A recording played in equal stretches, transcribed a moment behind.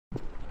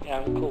Yeah,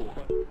 I'm cool.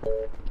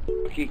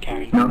 Look at you,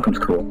 Karen. Malcolm's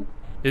cool.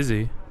 Is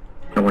he?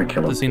 I won't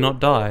kill him. Does he not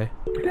die?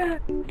 Yeah,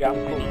 I'm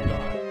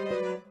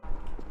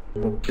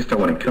cool. Just don't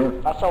want to kill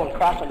him. I saw him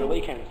crash on the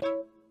weekend.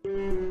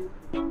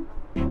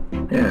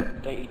 Yeah.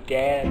 Don't you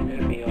dare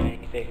move me or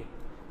anything.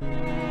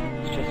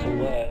 It's just a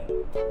word.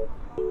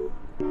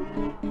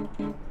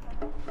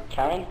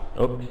 Karen?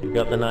 Oops, you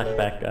got the knife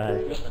back,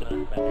 guys.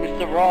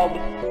 Mr. Rob,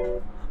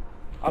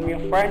 I'm your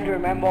friend,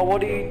 remember?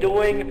 What are you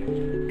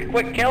doing?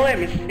 Quick, kill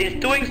him! He's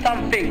doing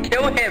something!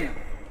 Kill him!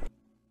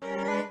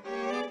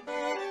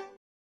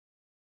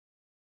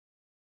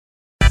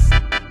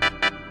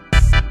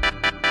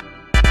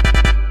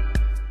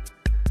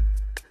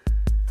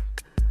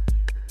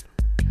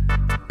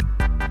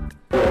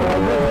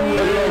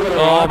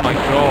 Oh my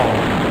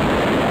god.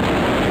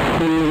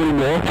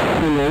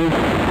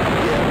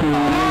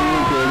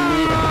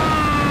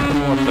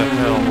 What the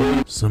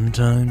hell?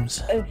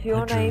 Sometimes If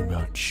your I dream name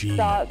about cheese.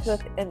 starts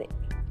with an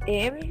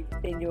M,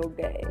 then you're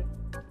gay.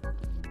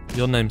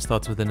 Your name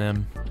starts with an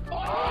M.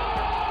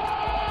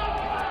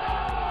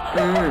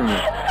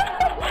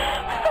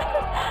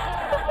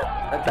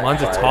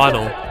 Mine's a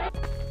title.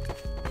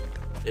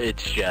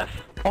 It's Jeff.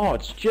 Oh,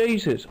 it's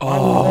Jesus. I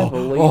will never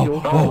leave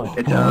your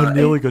side. I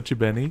nearly got you,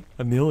 Benny.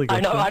 I nearly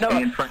got you. I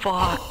know. Fuck.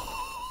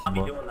 I'll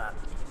be doing that.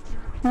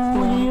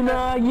 You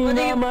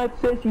know, my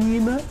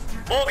Pessima.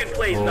 Morgan,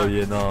 please, Oh, no.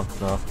 yeah, no.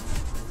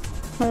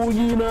 Oh,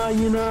 you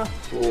know.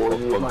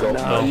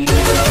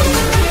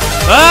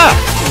 Ah!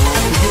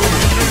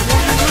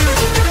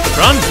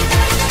 Run!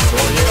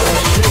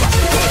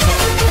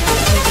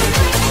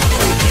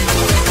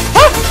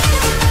 Ah!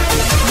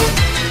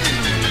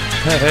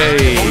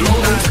 Hey!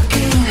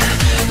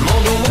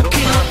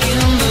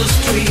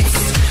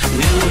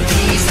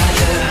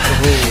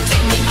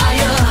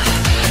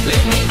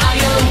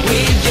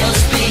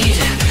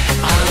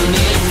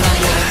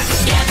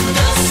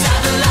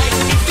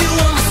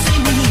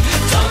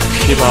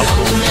 Give up.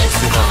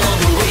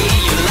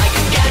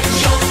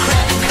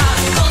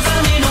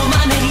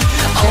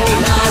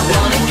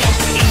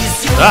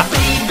 Ah!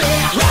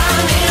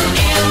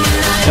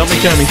 Help me,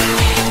 Jeremy.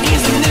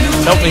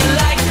 Help me.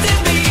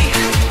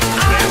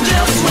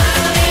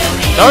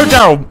 No,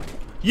 Daryl!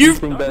 You...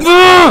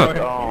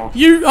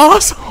 You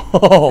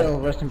asshole!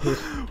 Rest in peace.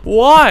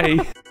 Why?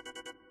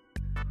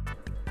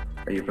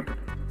 Are you prepared?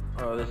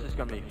 Oh, this is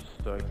gonna be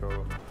so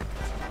cool.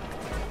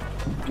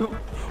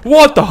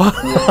 What the?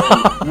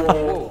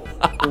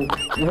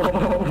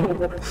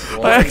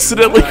 I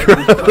accidentally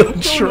grabbed the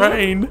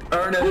train.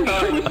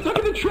 Ernest, Stuck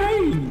in the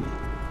train.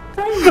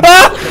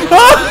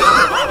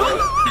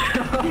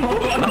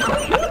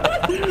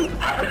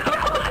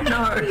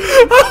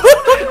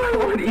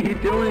 what are you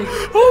doing?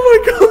 Oh my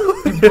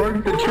god! You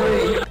broke the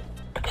train.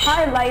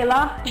 Hi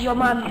Layla, your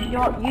mum,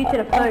 you to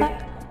the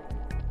food.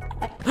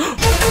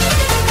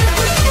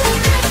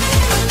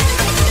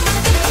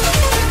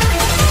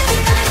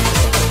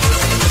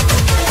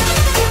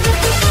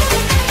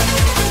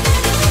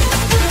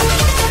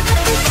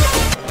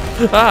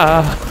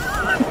 Ah!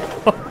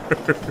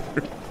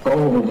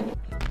 Oh.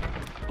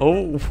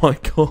 Oh my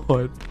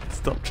god!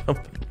 Stop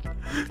jumping!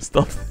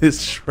 Stop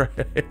this,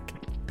 Shrek!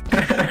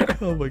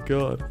 Oh my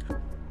god!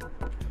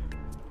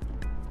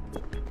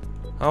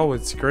 Oh,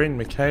 it's Green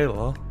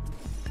Michaela.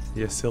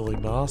 You silly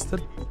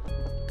bastard!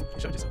 You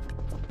showed yourself.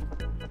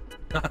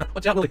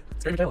 Watch out, Lily!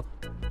 It's Green Michaela.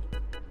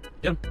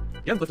 Get him!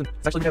 Get him, Clifton!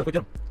 It's actually Michaela. Quick,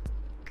 get him!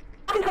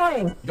 I'm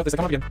trying. You got this.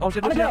 Come up again. Oh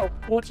shit! Watch I'm out!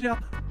 Watch out!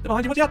 They're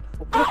behind you! Watch out!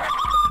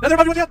 No, they're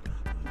above you! Watch out!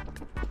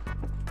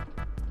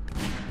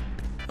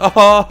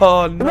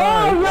 Oh no!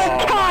 Where you Oh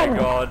my cunt?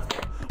 god.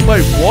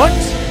 Wait, what?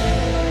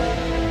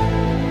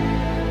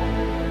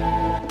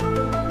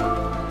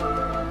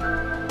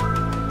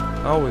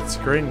 Oh, it's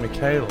Green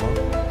Michaela.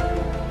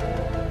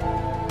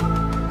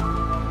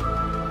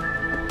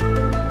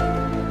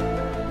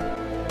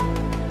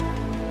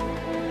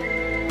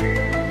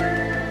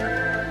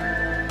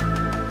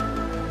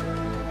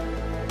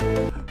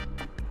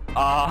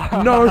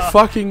 No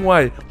fucking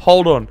way.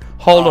 Hold on.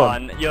 Hold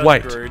on. You're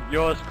Wait. screwed.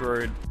 You're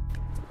screwed.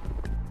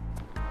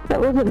 That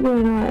wasn't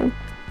very nice.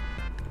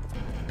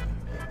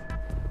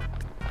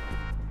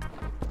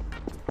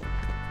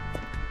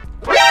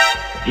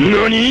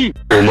 NANI?!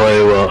 お前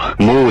は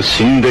もう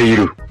死んでい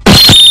る。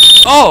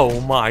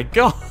 Oh my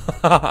god.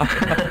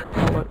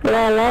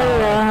 La la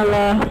la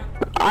la.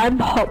 I'm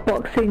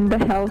hotboxing the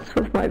house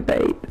with my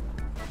vape.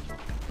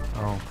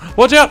 Oh.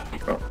 Watch out!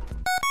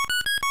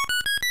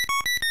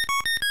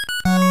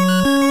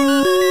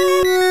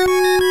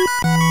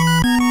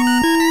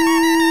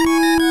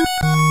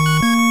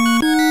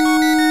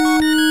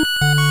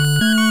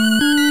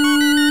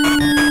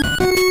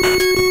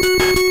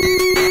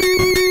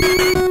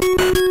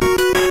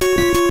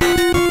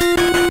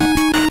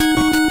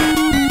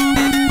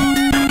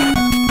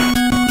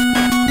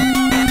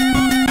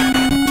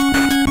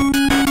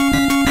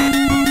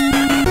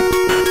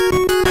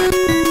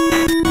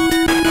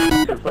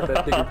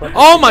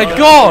 Oh my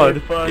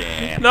god!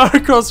 Damn. No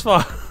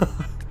crossfire.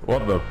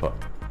 What the fuck?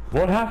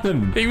 What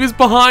happened? He was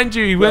behind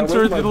you. He went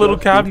through the little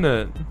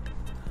cabinet.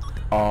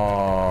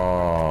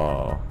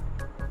 Oh.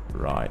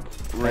 Right.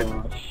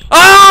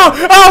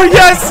 Oh! Oh,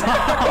 yes!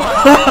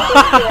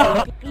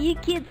 You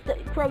kids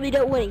probably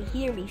don't want to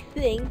hear me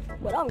sing,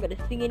 but I'm gonna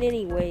sing it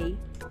anyway.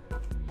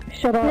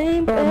 Shut up.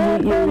 Same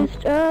bed, but it's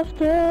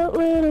just a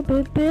little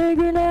bit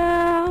bigger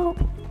now.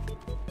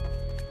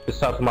 This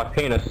sounds like my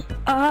penis.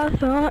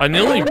 I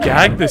nearly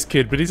gagged this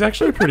kid, but he's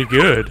actually pretty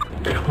good.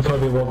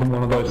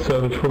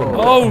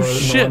 Oh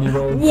shit!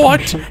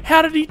 What?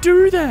 How did he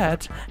do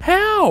that?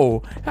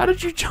 How? How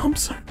did you jump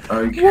so?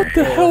 Okay. What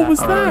the hell was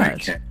that?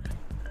 Okay.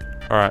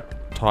 All right,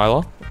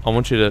 Tyler. I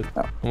want you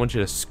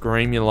to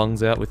scream your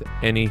lungs out with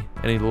any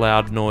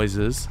loud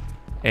noises,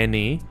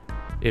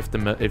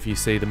 if you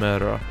see the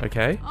murderer.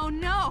 Okay? Oh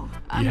no!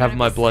 You have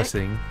my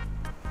blessing.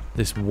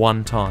 This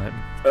one time.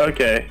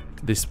 Okay.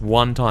 This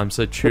one time,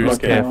 so choose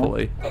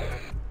carefully.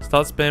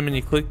 Start spamming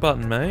your click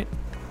button, mate.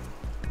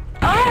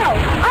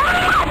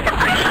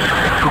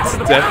 It's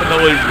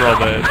definitely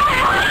Robert.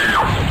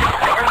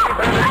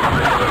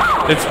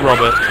 It's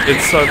Robert.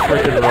 It's so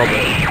freaking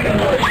Robert.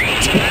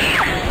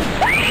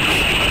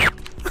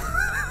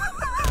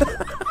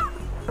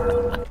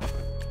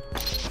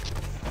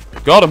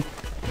 Got him.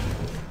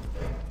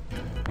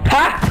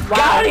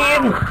 Got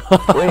him!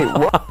 Wait,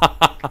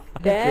 what?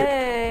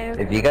 Dave.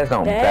 If you guys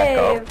don't back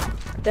up.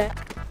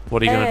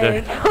 What are you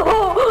gonna do?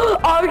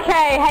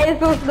 Okay, Hayes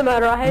goes to the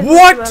murderer. Hayes goes to the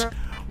What? murderer.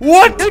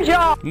 What? Good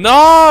job.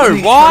 No!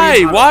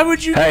 Why? Why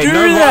would you Hey, do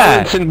no that?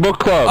 violence in book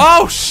club.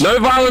 Oh sh! No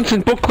violence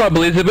in book club,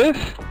 Elizabeth.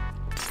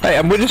 Hey,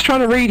 and we're just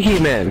trying to read here,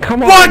 man.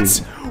 Come on.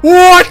 What?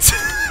 What?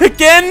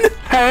 Again?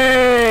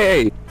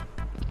 Hey!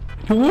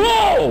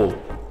 Whoa!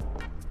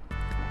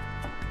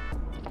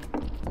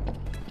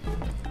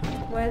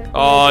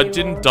 Oh, it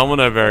didn't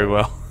domino very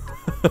well.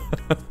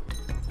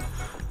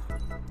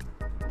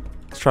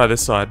 Let's try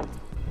this side.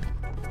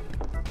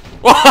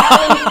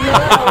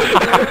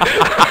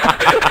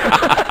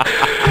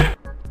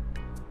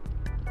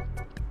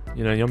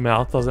 You know, your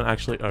mouth doesn't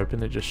actually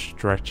open, it just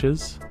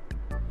stretches.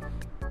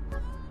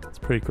 It's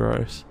pretty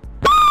gross.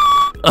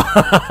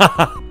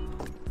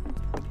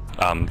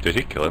 Did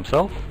he kill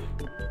himself?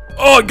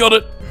 Oh, I got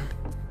it!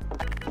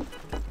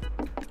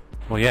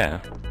 Well, yeah.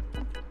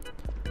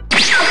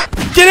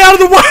 Get out of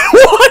the way!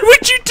 Why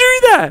would you do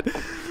that?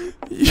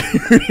 You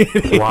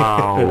idiot.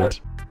 Wow.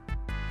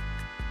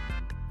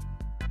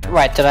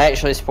 Right, did I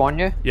actually spawn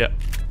you? Yeah.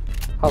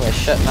 Holy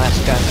shit, nice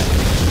gun.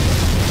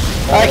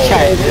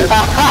 Okay.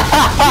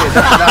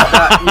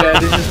 Yeah,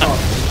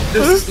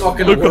 this is not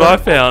gonna Look work. what I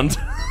found.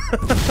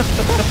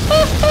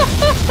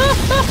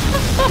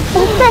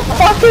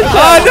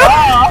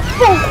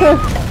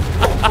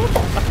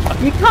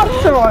 You can't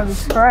throw on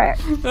crack.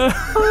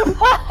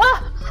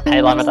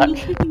 Hey, Lava Duck.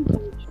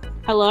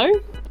 Hello?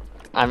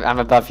 I'm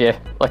above you.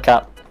 Look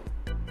up.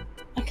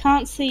 I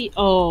can't see.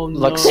 Oh no.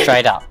 Look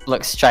straight up.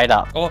 Look straight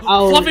up. Oh,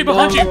 Oh, Fluffy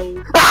behind no.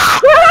 you!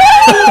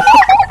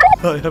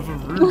 I have a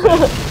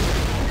roommate.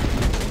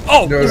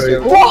 Oh! No,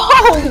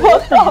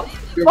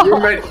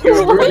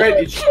 your roommate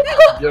is...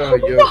 Yo.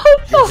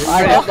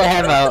 I heard the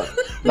hammer.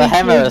 The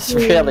hammer is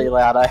really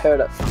loud. I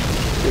heard it from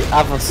the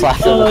other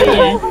side Oh of the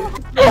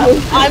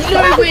yeah. I'm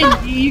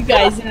nowhere near you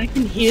guys and I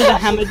can hear the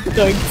hammer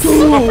going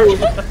boom.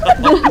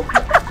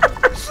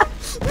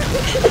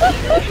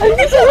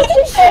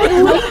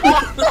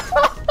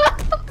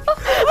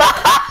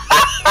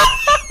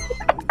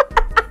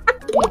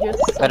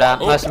 But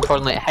most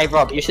importantly, hey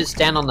Rob, you should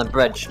stand on the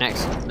bridge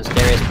next to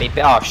mysterious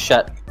people. Oh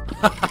shit.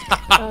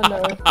 Oh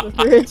no, the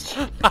bridge.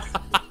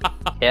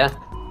 Here,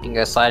 you can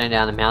go sliding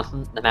down the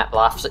mountain. The map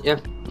laughs at you.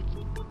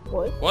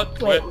 What?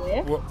 What? Wait,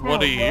 Where? where?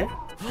 What are you?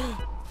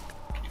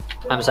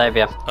 I'm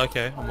Xavier.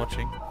 Okay, I'm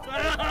watching. I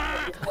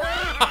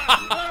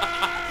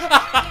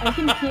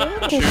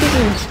can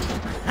hear it.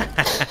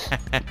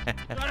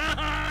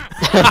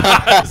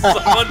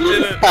 Someone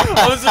did it!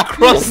 I was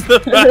across the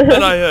map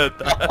and I heard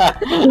that.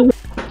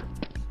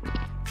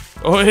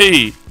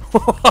 Oi!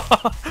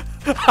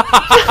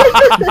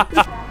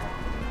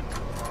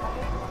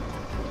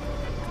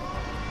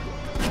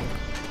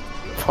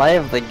 Play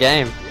of the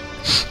game.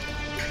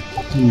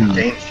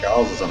 James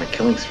Charles is on a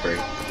killing spree.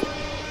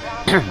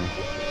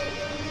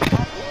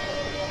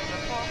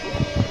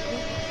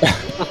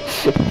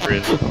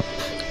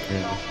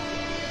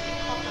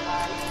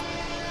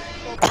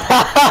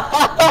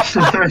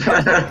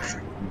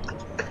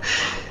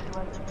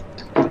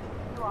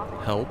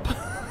 Help.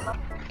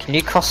 Can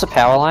you cross the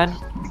power line?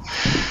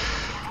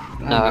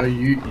 No,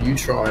 you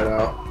try it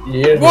out.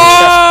 Yeah.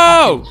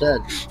 Whoa!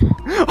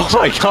 Oh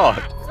my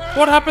god!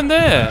 What happened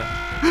there?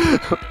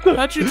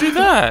 How'd you do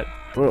that?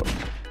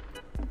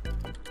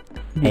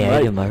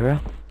 Hey, you murderer.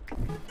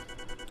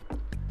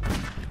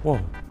 Whoa.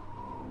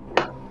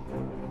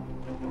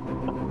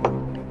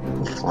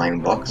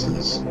 Flying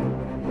boxes.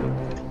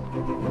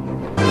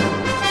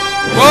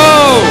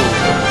 Whoa!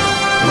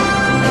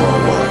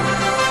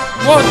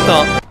 Whoa, What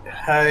the?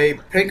 Hey,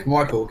 Pink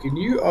Michael, can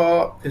you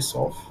piss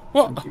off?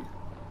 What? Thank you.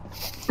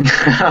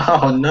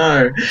 Oh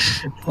no.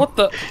 What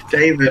the?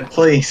 David,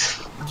 please.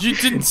 You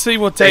didn't see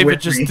what Stay David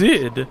with just me.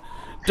 did.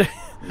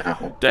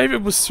 No.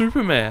 David was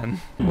Superman.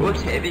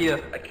 What's heavier,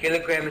 a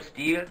kilogram of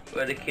steel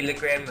or a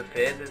kilogram of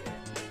feathers?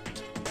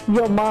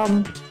 Your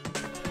mum.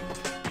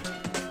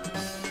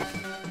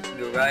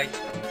 You're right.